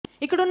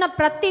ఇక్కడున్న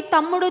ప్రతి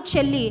తమ్ముడు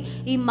చెల్లి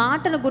ఈ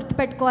మాటను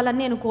గుర్తుపెట్టుకోవాలని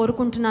నేను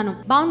కోరుకుంటున్నాను.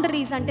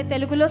 బౌండరీస్ అంటే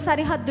తెలుగులో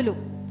సరిహద్దులు.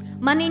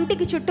 మన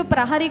ఇంటికి చుట్టూ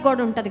ప్రహరీ గోడ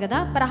ఉంటుంది కదా,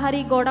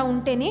 ప్రహరీ గోడ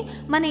ఉంటేనే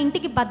మన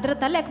ఇంటికి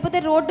భద్రత. లేకపోతే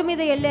రోడ్డు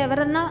మీద వెళ్ళే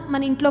ఎవరన్నా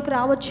మన ఇంట్లోకి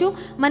రావచ్చు,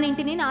 మన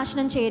ఇంటిని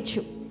నాశనం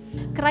చేయొచ్చు.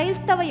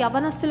 క్రైస్తవ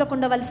యవనస్తులకు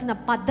ఉండవలసిన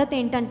పద్ధతి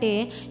ఏంటంటే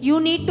you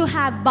need to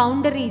have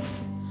boundaries.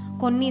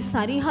 కొన్ని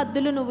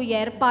సరిహద్దులు నువ్వు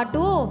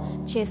ఏర్పాటు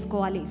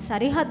చేసుకోవాలి.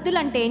 సరిహద్దులు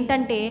అంటే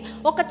ఏంటంటే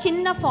ఒక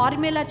చిన్న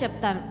ఫార్ములా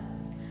చెప్తాను.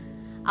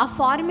 ఆ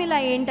ఫార్ములా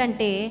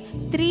ఏంటంటే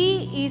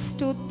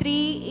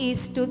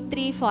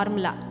 3:3:3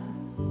 ఫార్ములా.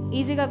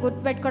 ఈజీగా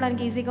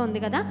గుర్తుపెట్టుకోవడానికి ఈజీగా ఉంది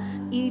కదా.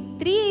 ఈ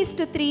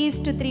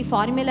 3:3:3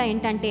 ఫార్ములా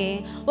ఏంటంటే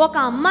ఒక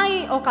అమ్మాయి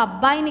ఒక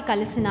అబ్బాయిని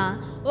కలిసిన,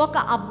 ఒక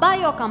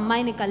అబ్బాయి ఒక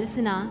అమ్మాయిని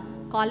కలిసిన,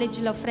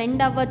 కాలేజీలో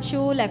ఫ్రెండ్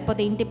అవ్వచ్చు,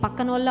 లేకపోతే ఇంటి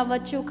పక్కన వాళ్ళు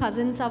అవ్వచ్చు,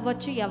 కజిన్స్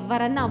అవ్వచ్చు,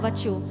 ఎవరన్నా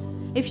అవ్వచ్చు.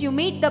 If you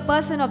meet the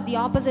person of the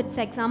opposite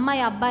sex,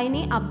 అమ్మాయి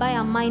అబ్బాయిని, అబ్బాయి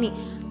అమ్మాయిని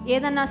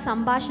ఏదన్నా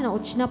సంభాషణ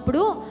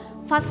వచ్చినప్పుడు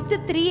ఫస్ట్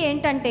 3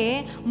 ఏంటంటే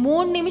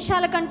 3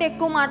 నిమిషాల కంటే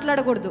ఎక్కువ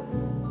మాట్లాడకూడదు.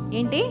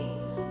 ఏంటి?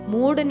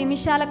 3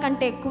 నిమిషాల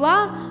కంటే ఎక్కువ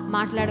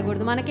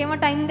మాట్లాడకూడదు. మనకేమో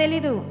టైం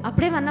తెలీదు,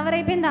 అప్పుడే 1 అవర్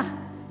అయిపోయిందా,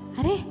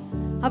 అరే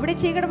అప్పుడే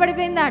చీకటి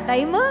పడిపోయిందా,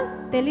 టైము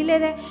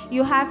తెలియలేదే.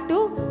 You have to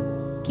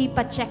keep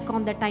a check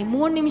on the time.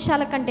 3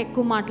 నిమిషాల కంటే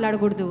ఎక్కువ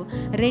మాట్లాడకూడదు.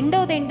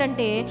 రెండవది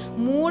ఏంటంటే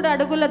 3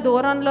 అడుగుల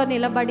దూరంలో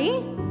నిలబడి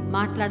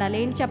మాట్లాడాలి.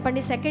 ఏంటి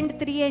చెప్పండి? సెకండ్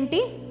 3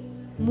 ఏంటి?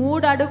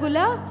 3 అడుగుల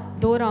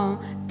దూరం.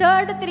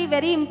 Third 3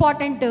 very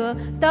important,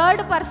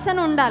 third person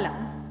ఉండాలి.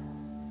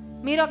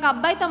 మీరు ఒక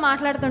అబ్బాయితో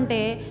మాట్లాడుతుంటే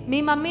మీ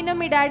మమ్మీనో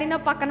మీ డాడీనో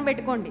పక్కన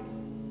పెట్టుకోండి.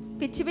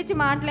 పిచ్చి పిచ్చి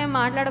మాటలేం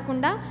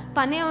మాట్లాడకుండా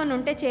పని ఏమైనా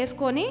ఉంటే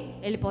చేసుకొని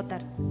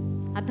వెళ్ళిపోతారు.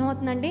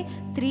 అర్థమవుతుందండి?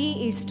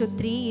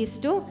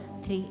 3:3:3.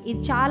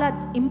 ఇది చాలా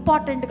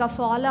ఇంపార్టెంట్గా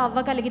ఫాలో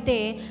అవ్వగలిగితే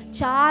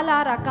చాలా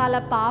రకాల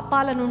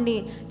పాపాల నుండి,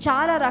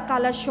 చాలా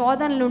రకాల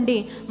శోధనల నుండి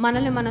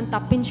మనల్ని మనం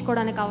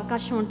తప్పించుకోవడానికి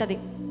అవకాశం ఉంటుంది.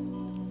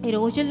 ఈ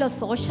రోజుల్లో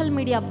సోషల్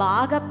మీడియా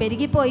బాగా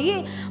పెరిగిపోయి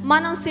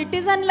మనం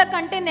సిటిజన్ల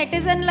కంటే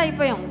నెటిజన్లు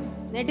అయిపోయాం.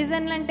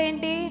 నెటిజన్లు అంటే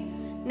ఏంటి?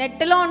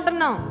 నెట్లో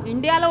ఉంటున్నాం.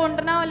 ఇండియాలో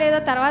ఉంటున్నాం లేదో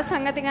తర్వాత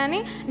సంగతి, కానీ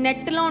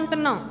నెట్లో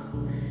ఉంటున్నాం.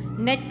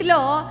 నెట్లో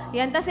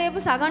ఎంతసేపు,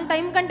 సగం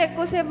టైం కంటే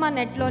ఎక్కువసేపు మా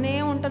నెట్లోనే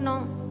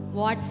ఉంటున్నాం.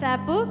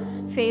 WhatsApp,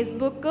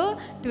 Facebook,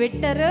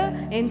 Twitter,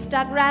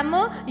 Instagram,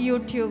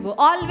 YouTube,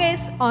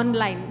 always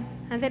online.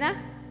 అంతేనా?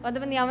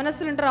 కొంతమంది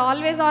యవనస్తులు ఉంటారు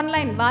ఆల్వేస్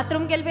ఆన్లైన్.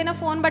 బాత్రూమ్కి వెళ్ళిపోయినా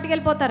ఫోన్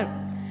పట్టుకెళ్ళిపోతారు.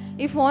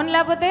 ఈ ఫోన్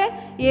లేకపోతే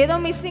ఏదో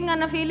మిస్సింగ్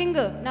అన్న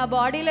ఫీలింగ్, నా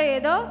బాడీలో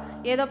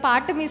ఏదో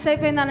పార్ట్ మిస్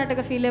అయిపోయింది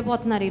అన్నట్టుగా ఫీల్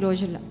అయిపోతున్నారు ఈ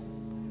రోజుల్లో.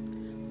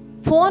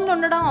 ఫోన్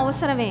ఉండడం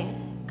అవసరమే,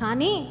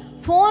 కానీ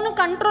ఫోన్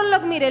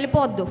కంట్రోల్లోకి మీరు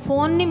వెళ్ళిపోవద్దు.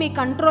 ఫోన్ని మీ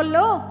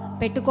కంట్రోల్లో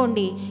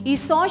పెట్టుకోండి. ఈ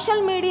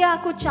సోషల్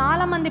మీడియాకు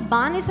చాలామంది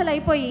బానిసలు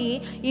అయిపోయి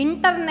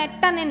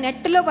ఇంటర్నెట్ అనే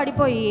నెట్లో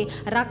పడిపోయి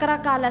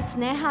రకరకాల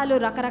స్నేహాలు,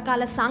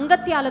 రకరకాల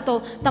సాంగత్యాలతో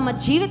తమ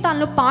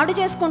జీవితాలను పాడు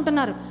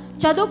చేసుకుంటున్నారు.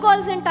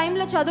 చదువుకోవాల్సిన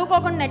టైంలో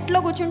చదువుకోకుండా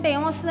నెట్లో కూర్చుంటే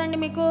ఏమొస్తుందండి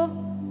మీకు?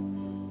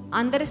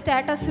 అందరి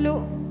స్టేటస్లు,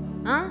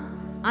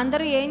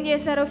 అందరూ ఏం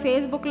చేశారో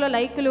ఫేస్బుక్లో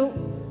లైకులు,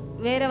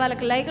 వేరే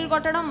వాళ్ళకి లైకులు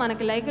కొట్టడం,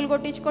 మనకి లైకులు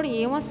కొట్టించుకోవడం.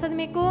 ఏమొస్తుంది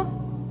మీకు?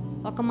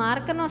 ఒక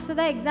మార్కర్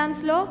వస్తుందా?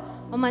 ఎగ్జామ్స్లో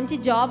మంచి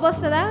జాబ్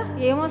వస్తుందా?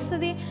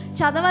 ఏమొస్తుంది?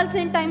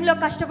 చదవాల్సిన టైంలో,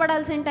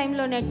 కష్టపడాల్సిన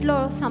టైంలో నెట్లో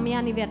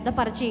సమయాన్ని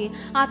వ్యర్థపరిచి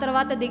ఆ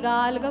తర్వాత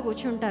దిగాలుగా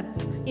కూర్చుంటారు.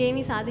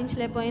 ఏమీ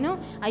సాధించలేకపోయాను,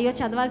 అయ్యో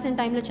చదవాల్సిన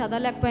టైంలో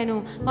చదవలేకపోయాను.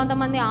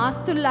 కొంతమంది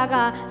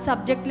ఆస్తుల్లాగా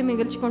సబ్జెక్టులు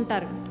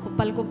మిగుల్చుకుంటారు.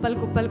 కుప్పలు కుప్పలు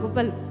కుప్పలు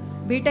కుప్పలు.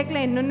 బీటెక్లో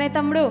ఎన్నున్నాయి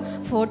తమ్ముడు?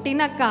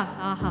 14 అక్క.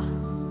 ఆహా,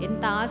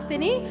 ఎంత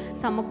ఆస్తిని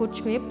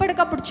సమకూర్చుకుని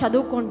ఎప్పటికప్పుడు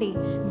చదువుకోండి.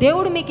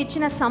 దేవుడు మీకు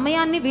ఇచ్చిన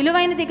సమయాన్ని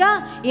విలువైనదిగా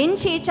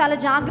ఎంచి చాలా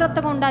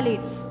జాగ్రత్తగా ఉండాలి.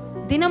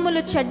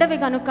 దినములు చెడ్డవి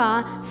గనుక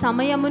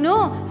సమయమును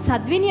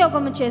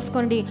సద్వినియోగము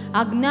చేసుకోండి.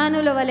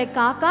 అజ్ఞానుల వలె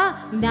కాక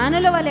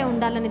జ్ఞానుల వలె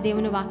ఉండాలని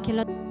దేవుని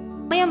వాక్యంలో.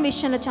 సమయం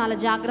విషయంలో చాలా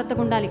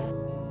జాగ్రత్తగా ఉండాలి.